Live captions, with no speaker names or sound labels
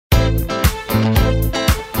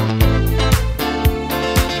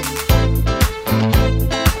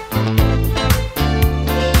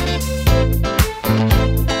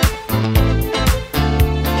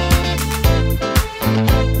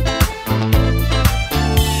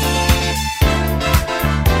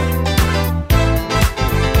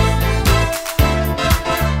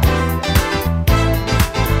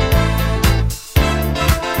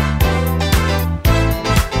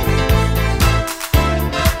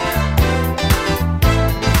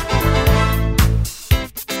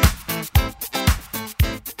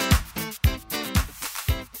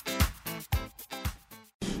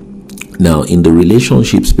Now, in the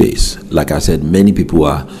relationship space, like I said, many people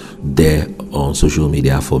are there on social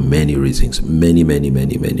media for many reasons, many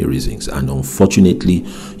reasons. And unfortunately,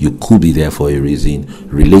 you could be there for a reason,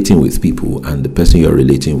 relating with people, and the person you're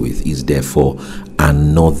relating with is there for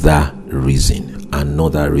another reason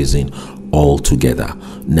altogether.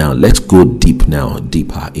 Now, let's go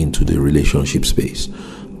deeper into the relationship space.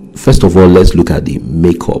 First of all, let's look at the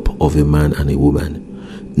makeup of a man and a woman.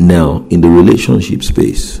 Now, in the relationship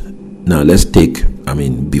space, now let's take,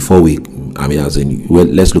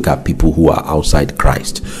 let's look at people who are outside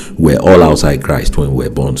Christ. We're all outside Christ when we're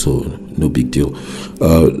born, so no big deal.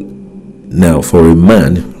 Now, for a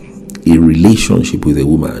man, a relationship with a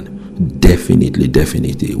woman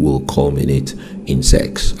definitely will culminate in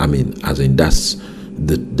sex. That's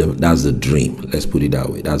the dream. Let's put it that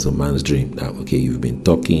way. That's a man's dream. That, okay, you've been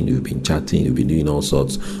talking, you've been chatting, you've been doing all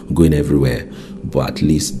sorts, going everywhere, but at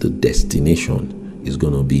least the destination is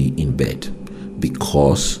going to be in bed,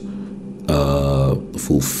 because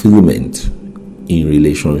fulfillment in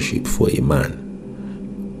relationship for a man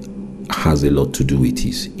has a lot to do with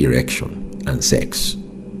his erection and sex.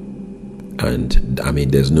 And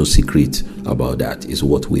there's no secret about that. It's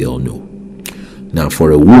what we all know. Now,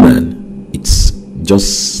 for a woman, it's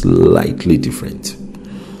just slightly different.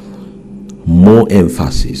 More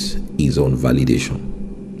emphasis is on validation.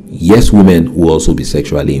 Yes, women will also be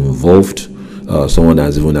sexually involved. Someone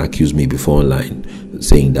has even accused me before online,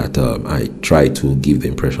 saying that I try to give the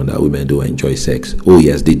impression that women don't enjoy sex. Oh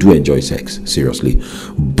yes, they do enjoy sex, seriously.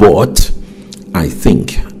 But I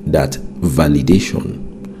think that validation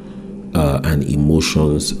and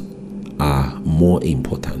emotions are more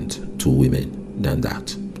important to women than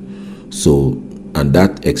that. So, and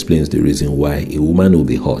that explains the reason why a woman will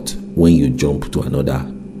be hot when you jump to another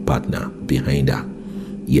partner behind her.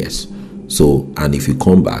 Yes. So, and if you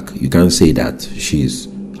come back, you can't say that she's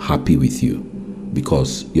happy with you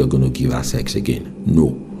because you're going to give her sex again.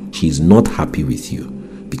 No, she's not happy with you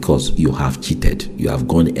because you have cheated. You have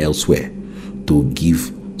gone elsewhere to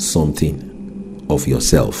give something of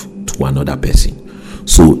yourself to another person.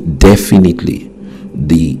 So definitely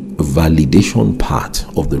the validation part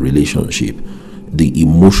of the relationship, the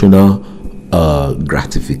emotional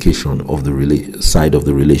gratification of the side of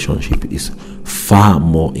the relationship is far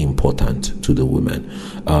more important to the woman.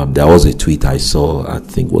 There was a tweet I saw, I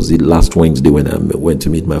think was it last Wednesday when I went to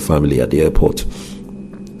meet my family at the airport.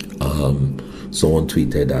 Someone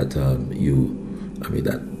tweeted that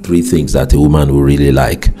that 3 things that a woman will really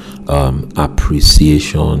like: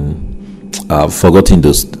 appreciation. I've forgotten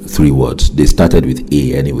those 3 words. They started with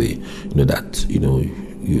A anyway.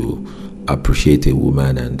 You appreciate a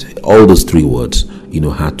woman, and all those 3 words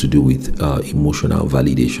had to do with emotional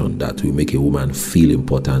validation, that will make a woman feel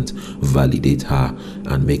important, validate her,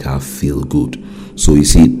 and make her feel good. So you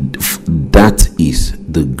see, that is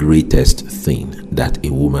the greatest thing that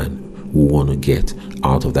a woman will want to get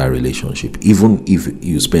out of that relationship. Even if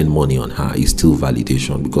you spend money on her, it's still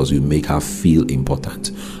validation, because you make her feel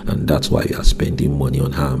important, and that's why you are spending money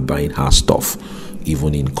on her and buying her stuff,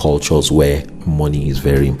 even in cultures where money is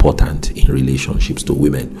very important in relationships to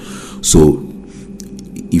women. So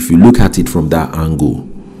if you look at it from that angle,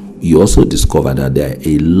 you also discover that there are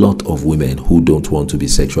a lot of women who don't want to be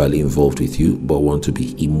sexually involved with you, but want to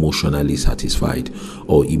be emotionally satisfied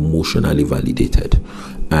or emotionally validated.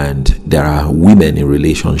 And there are women in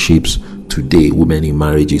relationships today, women in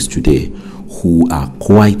marriages today, who are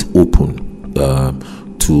quite open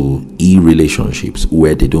to e-relationships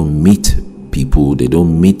where they don't meet people, they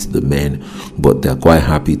don't meet the men, but they're quite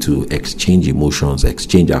happy to exchange emotions,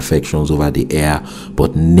 exchange affections over the air,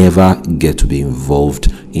 but never get to be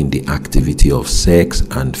involved in the activity of sex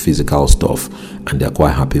and physical stuff, and they're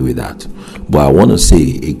quite happy with that. But I want to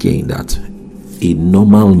say again that a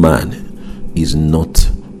normal man is not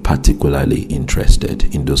particularly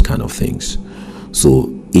interested in those kind of things. So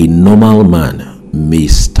a normal man may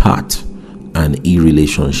start an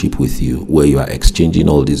e-relationship with you where you are exchanging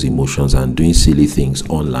all these emotions and doing silly things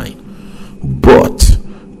online, but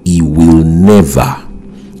he will never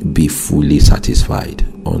be fully satisfied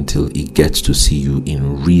until he gets to see you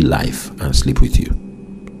in real life and sleep with you.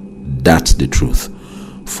 That's the truth.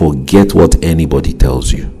 Forget what anybody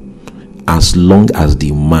tells you. As long as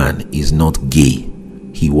the man is not gay,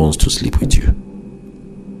 he wants to sleep with you.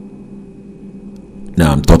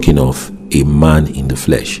 Now I'm talking of a man in the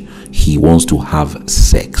flesh. He wants to have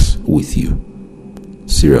sex with you.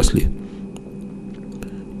 Seriously.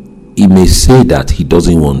 He may say that he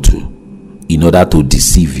doesn't want to, in order to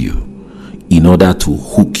deceive you, in order to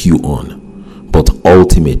hook you on. But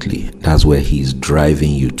ultimately, that's where he's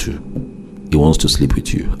driving you to. He wants to sleep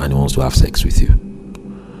with you and he wants to have sex with you.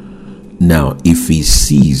 Now, if he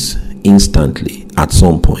sees instantly at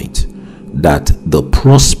some point that the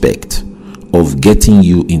prospect of getting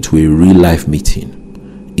you into a real life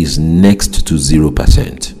meeting is next to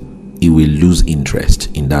 0%, he will lose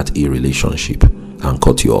interest in that a relationship and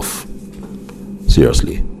cut you off.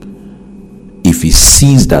 Seriously. If he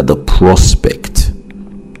sees that the prospect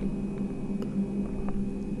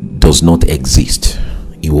does not exist,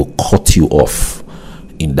 he will cut you off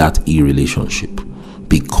in that a relationship,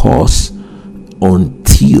 because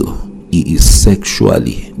until he is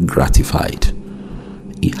sexually gratified,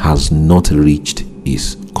 he has not reached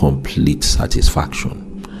his complete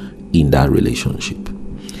satisfaction in that relationship.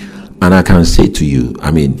 And I can say to you,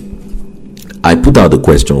 I put out the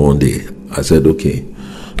question one day. I said, okay,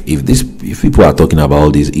 if people are talking about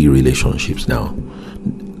all these e-relationships now,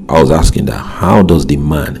 I was asking that, how does the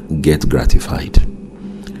man get gratified?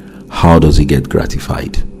 How does he get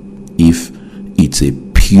gratified if it's a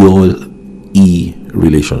pure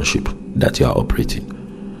e-relationship that you are operating?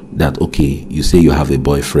 That, okay, you say you have a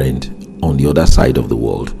boyfriend on the other side of the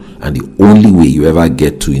world, and the only way you ever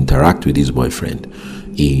get to interact with this boyfriend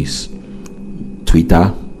is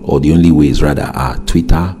Twitter, or the only ways rather are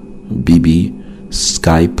Twitter, BB,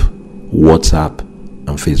 Skype, WhatsApp,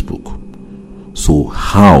 and Facebook. So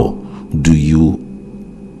how do you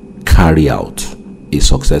carry out a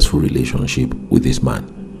successful relationship with this man,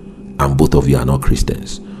 and both of you are not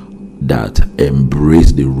Christians that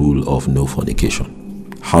embrace the rule of no fornication?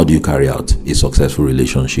 How do you carry out a successful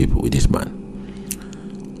relationship with this man?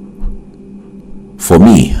 For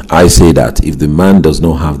me, I say that if the man does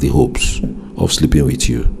not have the hopes of sleeping with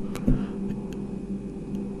you,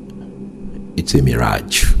 it's a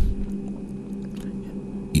mirage.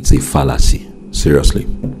 It's a fallacy. Seriously.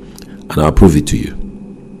 And I'll prove it to you.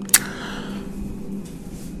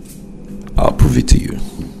 I'll prove it to you.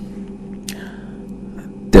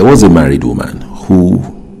 There was a married woman who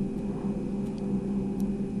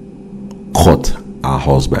caught her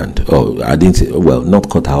husband. Not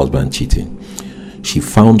caught her husband cheating. She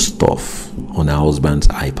found stuff on her husband's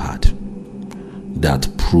iPad that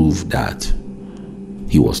proved that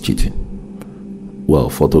he was cheating.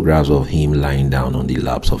 Photographs of him lying down on the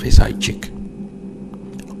laps of a side chick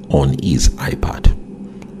on his iPad.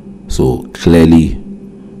 So clearly,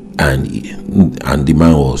 and the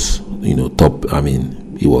man was,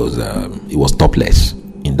 he was topless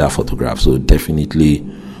in that photograph. So definitely,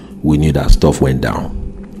 we knew that stuff went down.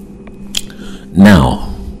 Now,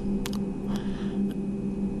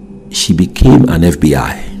 she became an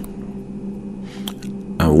FBI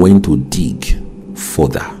and went to dig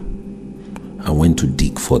further.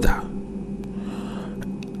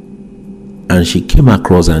 And she came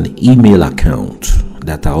across an email account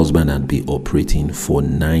that her husband had been operating for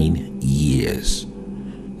 9 years.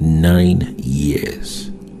 9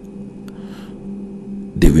 years.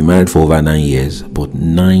 They've been married for over 9 years, but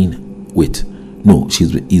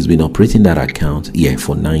he's been operating that account,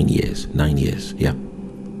 for 9 years. 9 years,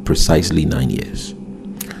 precisely 9 years.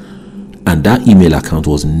 And that email account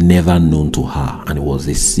was never known to her, and it was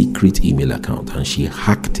a secret email account, and she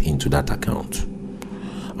hacked into that account.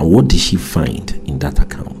 And what did she find in that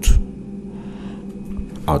account?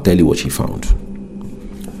 I'll tell you what she found.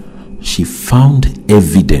 She found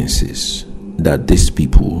evidences that these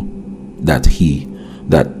people, that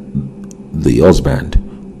the husband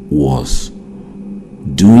was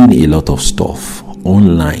doing a lot of stuff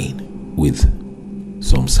online with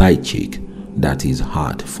some side chick that is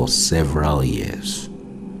hard for several years.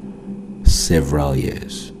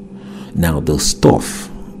 Now, the stuff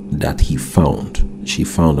that she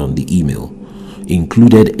found on the email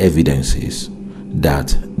included evidences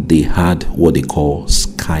that they had what they call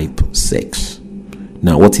Skype sex.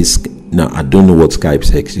 Now, I don't know what Skype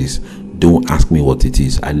sex is. Don't ask me what it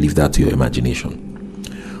is. I leave that to your imagination.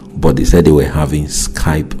 But they said they were having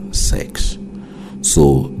Skype sex.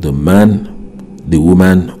 So the woman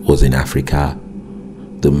was in Africa,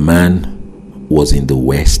 the man was in the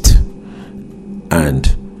West,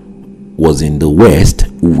 and was in the West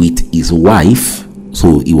with his wife.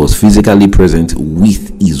 So he was physically present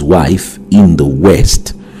with his wife in the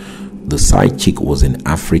West. The side chick was in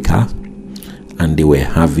Africa, and they were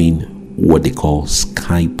having what they call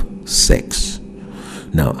Skype sex.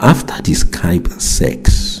 Now, after the Skype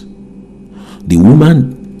sex, the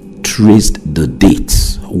woman traced the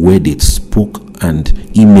dates where they spoke and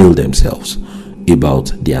emailed themselves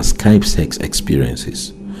about their Skype sex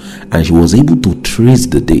experiences, and she was able to trace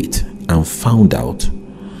the date and found out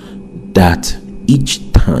that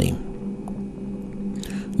each time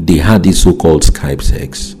they had this so-called Skype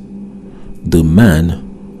sex, the man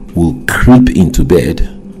will creep into bed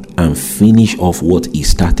and finish off what he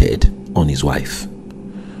started on his wife.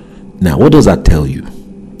 Now, what does that tell you?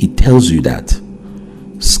 It tells you that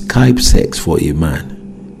Skype sex for a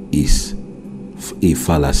man is a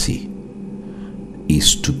fallacy, a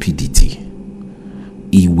stupidity.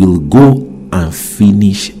 He will go and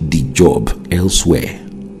finish the job elsewhere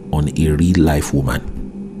on a real life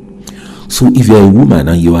woman. So if you're a woman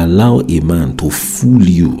and you allow a man to fool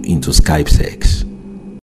you into Skype sex,